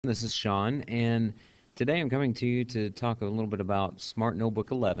This is Sean, and today I'm coming to you to talk a little bit about Smart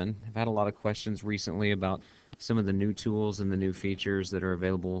Notebook 11. I've had a lot of questions recently about some of the new tools and the new features that are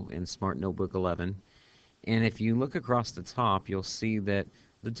available in Smart Notebook 11. And if you look across the top, you'll see that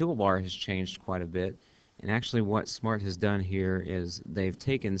the toolbar has changed quite a bit. And actually, what Smart has done here is they've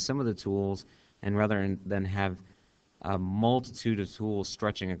taken some of the tools, and rather than have a multitude of tools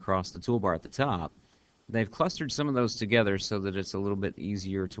stretching across the toolbar at the top, they've clustered some of those together so that it's a little bit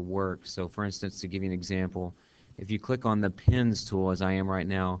easier to work. So for instance, to give you an example, if you click on the pins tool, as I am right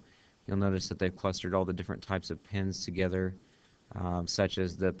now, you'll notice that they've clustered all the different types of pins together, such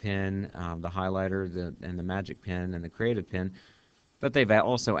as the pen, the highlighter, and the magic pen, and the creative pen. But they've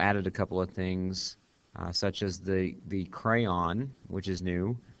also added a couple of things, such as the crayon, which is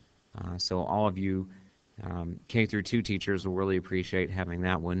new. So all of you K through 2 teachers will really appreciate having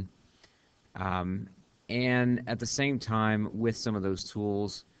that one. Um, and at the same time, with some of those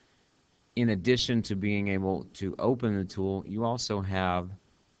tools, in addition to being able to open the tool, you also have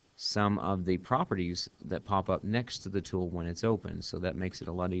some of the properties that pop up next to the tool when it's open. So that makes it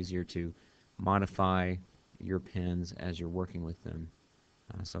a lot easier to modify your pens as you're working with them.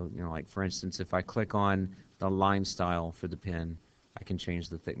 Like for instance, if I click on the line style for the pen, I can change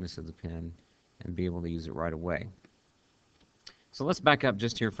the thickness of the pen and be able to use it right away. So let's back up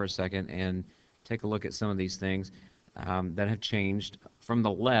just here for a second and take a look at some of these things that have changed. From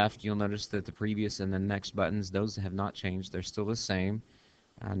the left, you'll notice that the previous and the next buttons, those have not changed. They're still the same.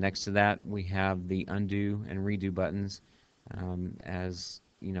 Next to that, we have the undo and redo buttons. As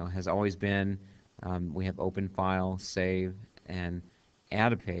you know, has always been, we have open file, save, and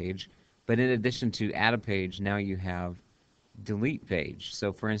add a page. But in addition to add a page, now you have delete page.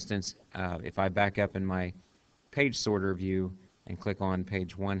 So for instance, if I back up in my page sorter view and click on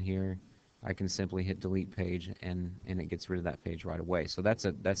page 1 here, I can simply hit delete page and it gets rid of that page right away. So that's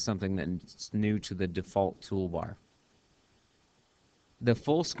something that's new to the default toolbar. The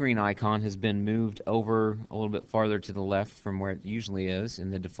full screen icon has been moved over a little bit farther to the left from where it usually is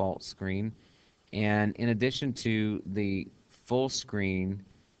in the default screen. And in addition to the full screen,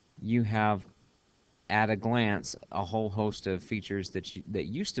 you have at a glance a whole host of features that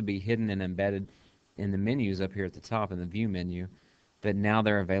used to be hidden and embedded in the menus up here at the top in the view menu, but now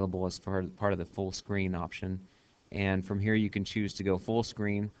they're available as part of the full screen option. And from here you can choose to go full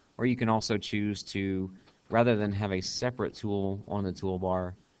screen, or you can also choose to, rather than have a separate tool on the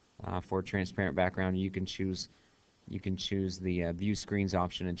toolbar for a transparent background, you can choose the view screens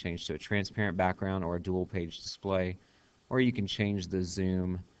option and change to a transparent background or a dual page display, or you can change the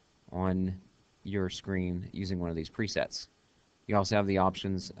zoom on your screen using one of these presets. You also have the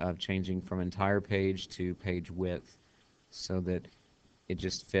options of changing from entire page to page width so that it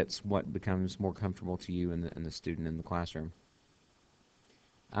just fits what becomes more comfortable to you and the student in the classroom.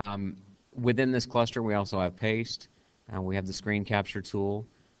 Um, Within this cluster, we also have paste. We have the screen capture tool,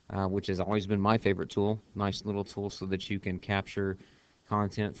 which has always been my favorite tool. Nice little tool so that you can capture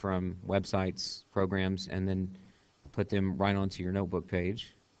content from websites, programs, and then put them right onto your notebook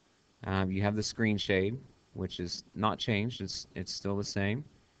page. You have the screen shade, which is not changed. It's still the same.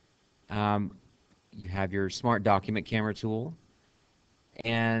 Um, you have your smart document camera tool.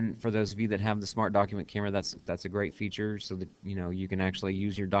 And for those of you that have the smart document camera, that's a great feature so that you can actually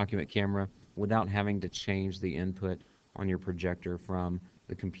use your document camera without having to change the input on your projector from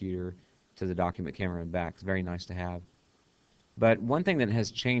the computer to the document camera and back. It's very nice to have. But one thing that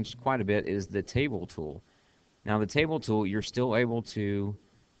has changed quite a bit is the table tool. Now the table tool, you're still able to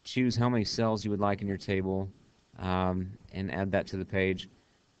choose how many cells you would like in your table and add that to the page.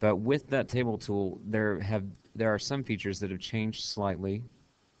 But with that table tool, there are some features that have changed slightly.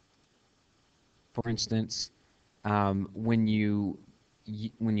 For instance, when you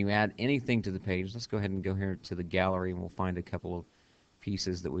add anything to the page, let's go ahead and go here to the gallery and we'll find a couple of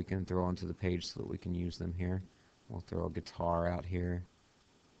pieces that we can throw onto the page so that we can use them here. We'll throw a guitar out here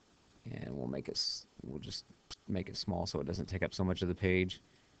and we'll just make it small so it doesn't take up so much of the page.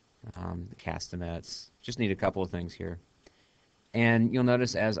 The castanets, just need a couple of things here. And you'll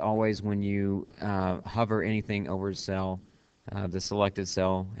notice, as always, when you hover anything over a cell, the selected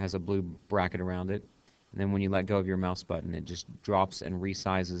cell has a blue bracket around it. And then when you let go of your mouse button, it just drops and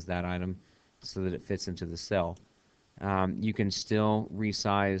resizes that item so that it fits into the cell. You can still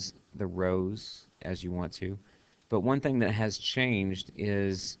resize the rows as you want to. But one thing that has changed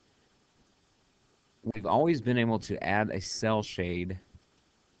is we've always been able to add a cell shade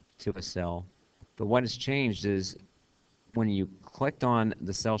to a cell. But what has changed is when you clicked on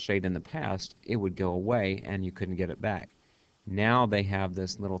the cell shade in the past, it would go away and you couldn't get it back. Now they have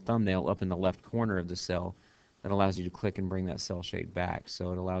this little thumbnail up in the left corner of the cell that allows you to click and bring that cell shade back.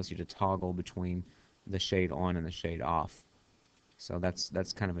 So it allows you to toggle between the shade on and the shade off. So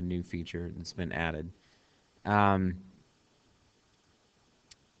that's kind of a new feature that's been added. Um,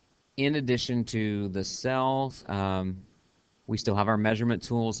 in addition to the cells, we still have our measurement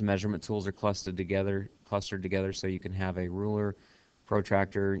tools. The measurement tools are clustered together, so you can have a ruler,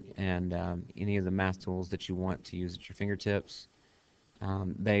 protractor, and any of the math tools that you want to use at your fingertips.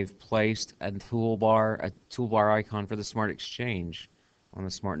 They've placed a toolbar icon for the Smart Exchange on the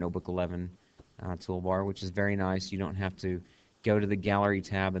Smart Notebook 11 toolbar, which is very nice. You don't have to go to the Gallery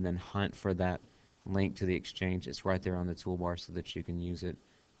tab and then hunt for that link to the Exchange. It's right there on the toolbar so that you can use it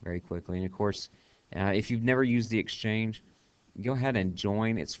very quickly. And of course, if you've never used the Exchange, go ahead and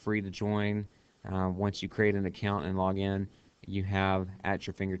join. It's free to join. Once you create an account and log in, you have at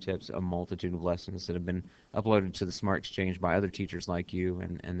your fingertips a multitude of lessons that have been uploaded to the Smart Exchange by other teachers like you,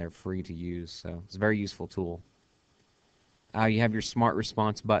 and they're free to use. So it's a very useful tool. You have your Smart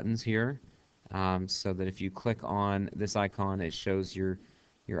Response buttons here, so that if you click on this icon, it shows your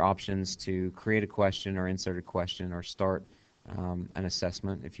options to create a question or insert a question or start an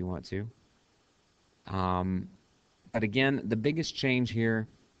assessment if you want to. But again, the biggest change here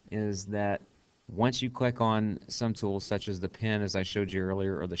is that once you click on some tools such as the pen, as I showed you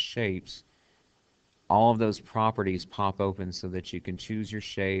earlier, or the shapes, all of those properties pop open so that you can choose your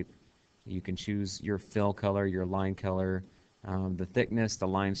shape, you can choose your fill color, your line color, the thickness, the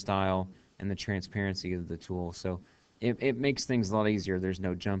line style, and the transparency of the tool. So it makes things a lot easier. There's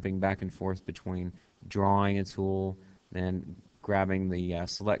no jumping back and forth between drawing a tool, then grabbing the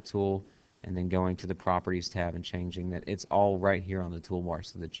select tool, and then going to the properties tab and changing that. It's all right here on the toolbar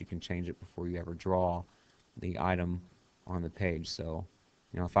so that you can change it before you ever draw the item on the page. So,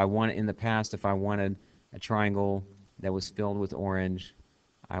 if I wanted in the past, if I wanted a triangle that was filled with orange,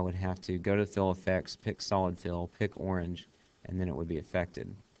 I would have to go to Fill Effects, pick Solid Fill, pick Orange, and then it would be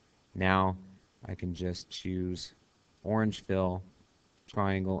affected. Now I can just choose Orange Fill,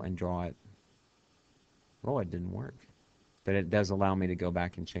 Triangle, and draw it. Oh, it didn't work. But it does allow me to go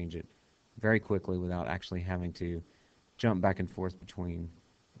back and change it very quickly without actually having to jump back and forth between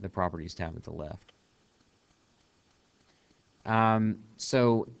the Properties tab at the left.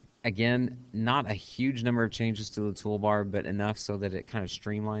 So again, not a huge number of changes to the toolbar, but enough so that it kind of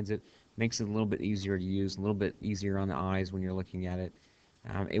streamlines it, makes it a little bit easier to use, a little bit easier on the eyes when you're looking at it.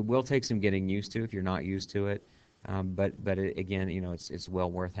 It will take some getting used to if you're not used to it, but again, it's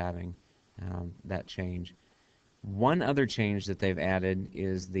well worth having that change. One other change that they've added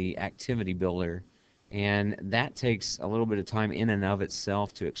is the activity builder, and that takes a little bit of time in and of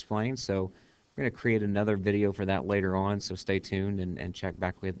itself to explain, so we're going to create another video for that later on, so stay tuned and check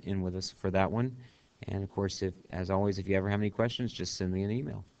back in with us for that one. And of course, as always, if you ever have any questions, just send me an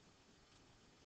email.